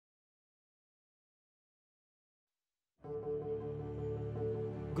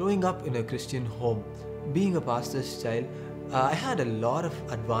Growing up in a Christian home, being a pastor's child, I had a lot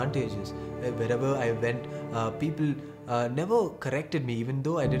of advantages. Wherever I went, people never corrected me, even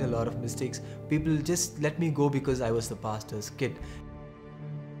though I did a lot of mistakes. People just let me go because I was the pastor's kid.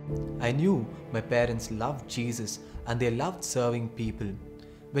 I knew my parents loved Jesus and they loved serving people.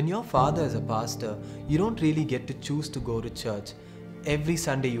 When your father is a pastor, you don't really get to choose to go to church. Every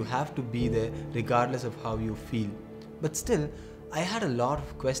Sunday you have to be there regardless of how you feel. But still, I had a lot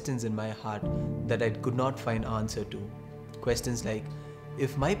of questions in my heart that I could not find answer to. Questions like,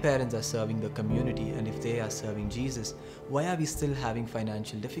 if my parents are serving the community and if they are serving Jesus, why are we still having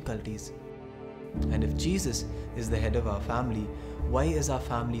financial difficulties? And if Jesus is the head of our family, why is our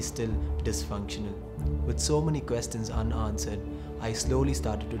family still dysfunctional? With so many questions unanswered, I slowly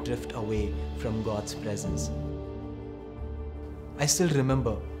started to drift away from God's presence. I still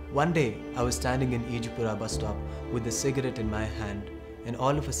remember, one day I was standing in Ejipura bus stop with a cigarette in my hand, and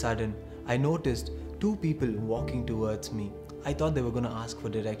all of a sudden I noticed two people walking towards me. I thought they were going to ask for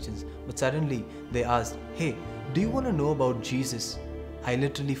directions, but suddenly they asked, "Hey, do you want to know about Jesus?" I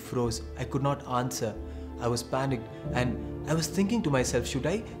literally froze. I could not answer. I was panicked and I was thinking to myself, should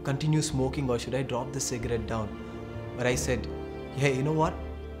I continue smoking or should I drop the cigarette down? But I said, "Hey, you know what?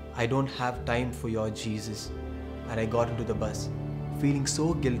 I don't have time for your Jesus." And I got into the bus, feeling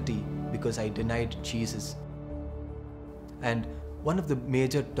so guilty because I denied Jesus. And one of the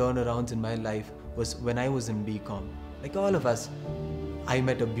major turnarounds in my life was when I was in BCom. Like all of us, I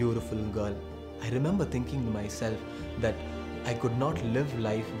met a beautiful girl. I remember thinking to myself that I could not live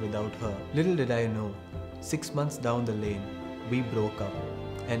life without her. Little did I know, 6 months down the lane, we broke up.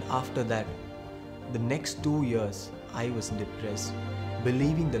 And after that, the next 2 years, I was depressed,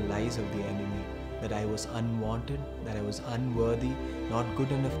 believing the lies of the enemy, that I was unwanted, that I was unworthy, not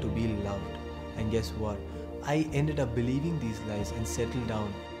good enough to be loved. And guess what? I ended up believing these lies and settled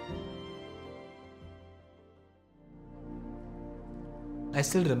down. I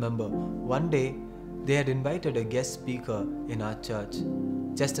still remember, one day, they had invited a guest speaker in our church.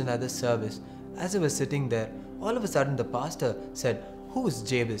 Just another service. As I was sitting there, all of a sudden the pastor said, "Who is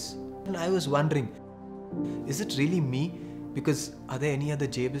Jebez?" And I was wondering, is it really me? Because are there any other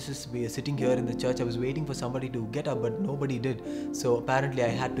Jebezes sitting here in the church? I was waiting for somebody to get up, but nobody did. So apparently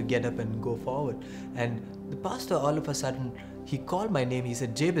I had to get up and go forward. And the pastor, all of a sudden, he called my name. He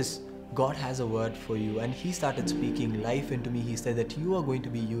said, "Jebez, God has a word for you." And he started speaking life into me. He said that you are going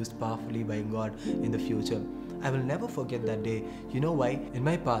to be used powerfully by God in the future. I will never forget that day. You know why? In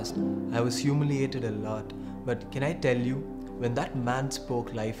my past, I was humiliated a lot. But can I tell you, when that man spoke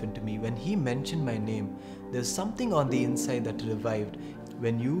life into me, when he mentioned my name, there's something on the inside that revived.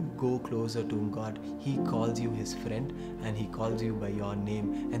 When you go closer to God, He calls you His friend and He calls you by your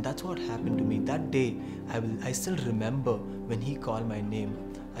name. And that's what happened to me. That day, I still remember when He called my name.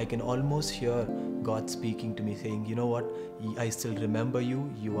 I can almost hear God speaking to me saying, "You know what? I still remember you.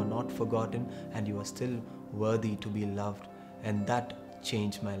 You are not forgotten and you are still worthy to be loved." And that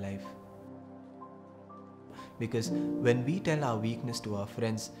changed my life. Because when we tell our weakness to our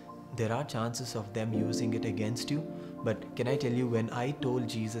friends, there are chances of them using it against you. But can I tell you, when I told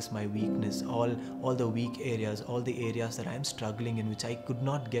Jesus my weakness, all the weak areas, all the areas that I'm struggling in, which I could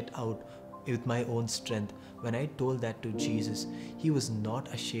not get out with my own strength, when I told that to Jesus, He was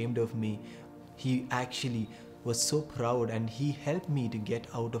not ashamed of me. He actually was so proud and He helped me to get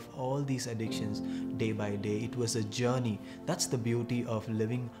out of all these addictions day by day. It was a journey. That's the beauty of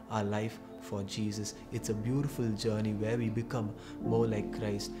living our life for Jesus. It's a beautiful journey where we become more like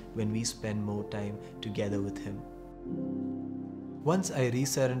Christ when we spend more time together with Him. Once I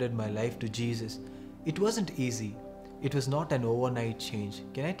resurrendered my life to Jesus, it wasn't easy. It was not an overnight change.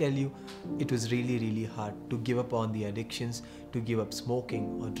 Can I tell you, it was really, really hard to give up on the addictions, to give up smoking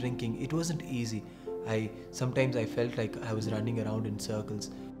or drinking. It wasn't easy. Sometimes I felt like I was running around in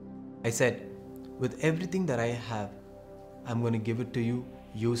circles. I said, with everything that I have, I'm going to give it to you,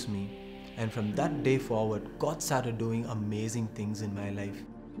 use me. And from that day forward, God started doing amazing things in my life.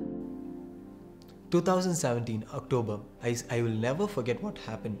 2017, October, I will never forget what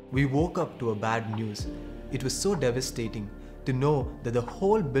happened. We woke up to a bad news. It was so devastating to know that the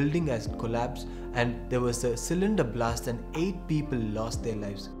whole building has collapsed and there was a cylinder blast and 8 people lost their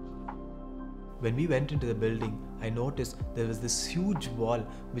lives. When we went into the building, I noticed there was this huge wall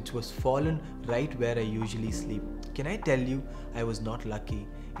which was fallen right where I usually sleep. Can I tell you, I was not lucky.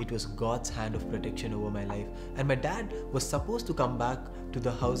 It was God's hand of protection over my life. And my dad was supposed to come back to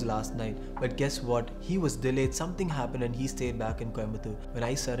the house last night, but guess what? He was delayed. Something happened and he stayed back in Coimbatore. When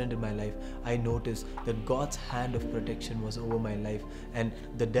I surrendered my life, I noticed that God's hand of protection was over my life and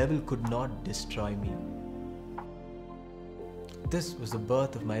the devil could not destroy me. this was the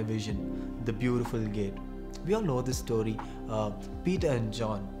birth of my vision, the beautiful gate. We all know this story. Peter and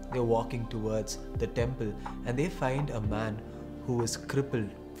John, they're walking towards the temple and they find a man who was crippled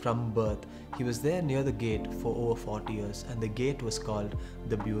from birth. He was there near the gate for over 40 years and the gate was called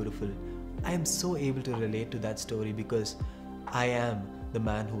the Beautiful. I am so able to relate to that story because I am the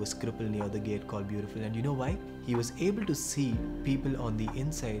man who was crippled near the gate called Beautiful. And you know why? He was able to see people on the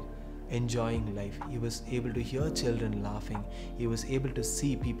inside enjoying life. He was able to hear children laughing. He was able to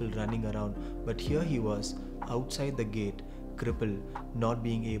see people running around. But here he was outside the gate, crippled, not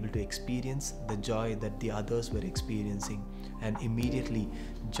being able to experience the joy that the others were experiencing. And immediately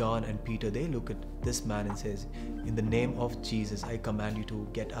John and Peter, they look at this man and says, in the name of Jesus, I command you to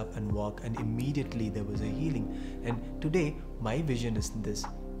get up and walk. And immediately there was a healing. And today my vision is this,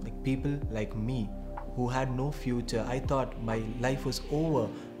 like people like me who had no future. I thought my life was over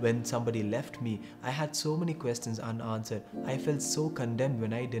when somebody left me. I had so many questions unanswered. I felt so condemned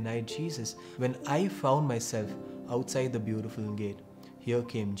when I denied Jesus. When I found myself outside the beautiful gate, here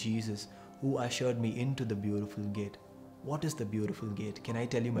came Jesus who ushered me into the beautiful gate. What is the beautiful gate? Can I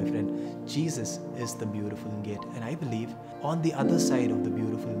tell you, my friend? Jesus is the beautiful gate. And I believe on the other side of the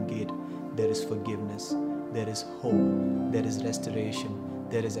beautiful gate, there is forgiveness, there is hope, there is restoration,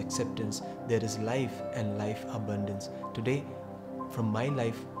 there is acceptance, there is life and life abundance. Today, from my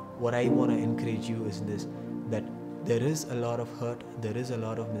life, what I want to encourage you is this, that there is a lot of hurt, there is a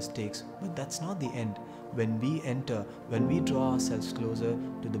lot of mistakes, but that's not the end. When we enter, when we draw ourselves closer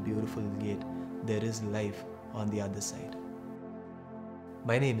to the beautiful gate, there is life on the other side.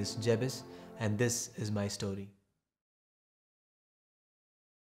 My name is Jebez, and this is my story.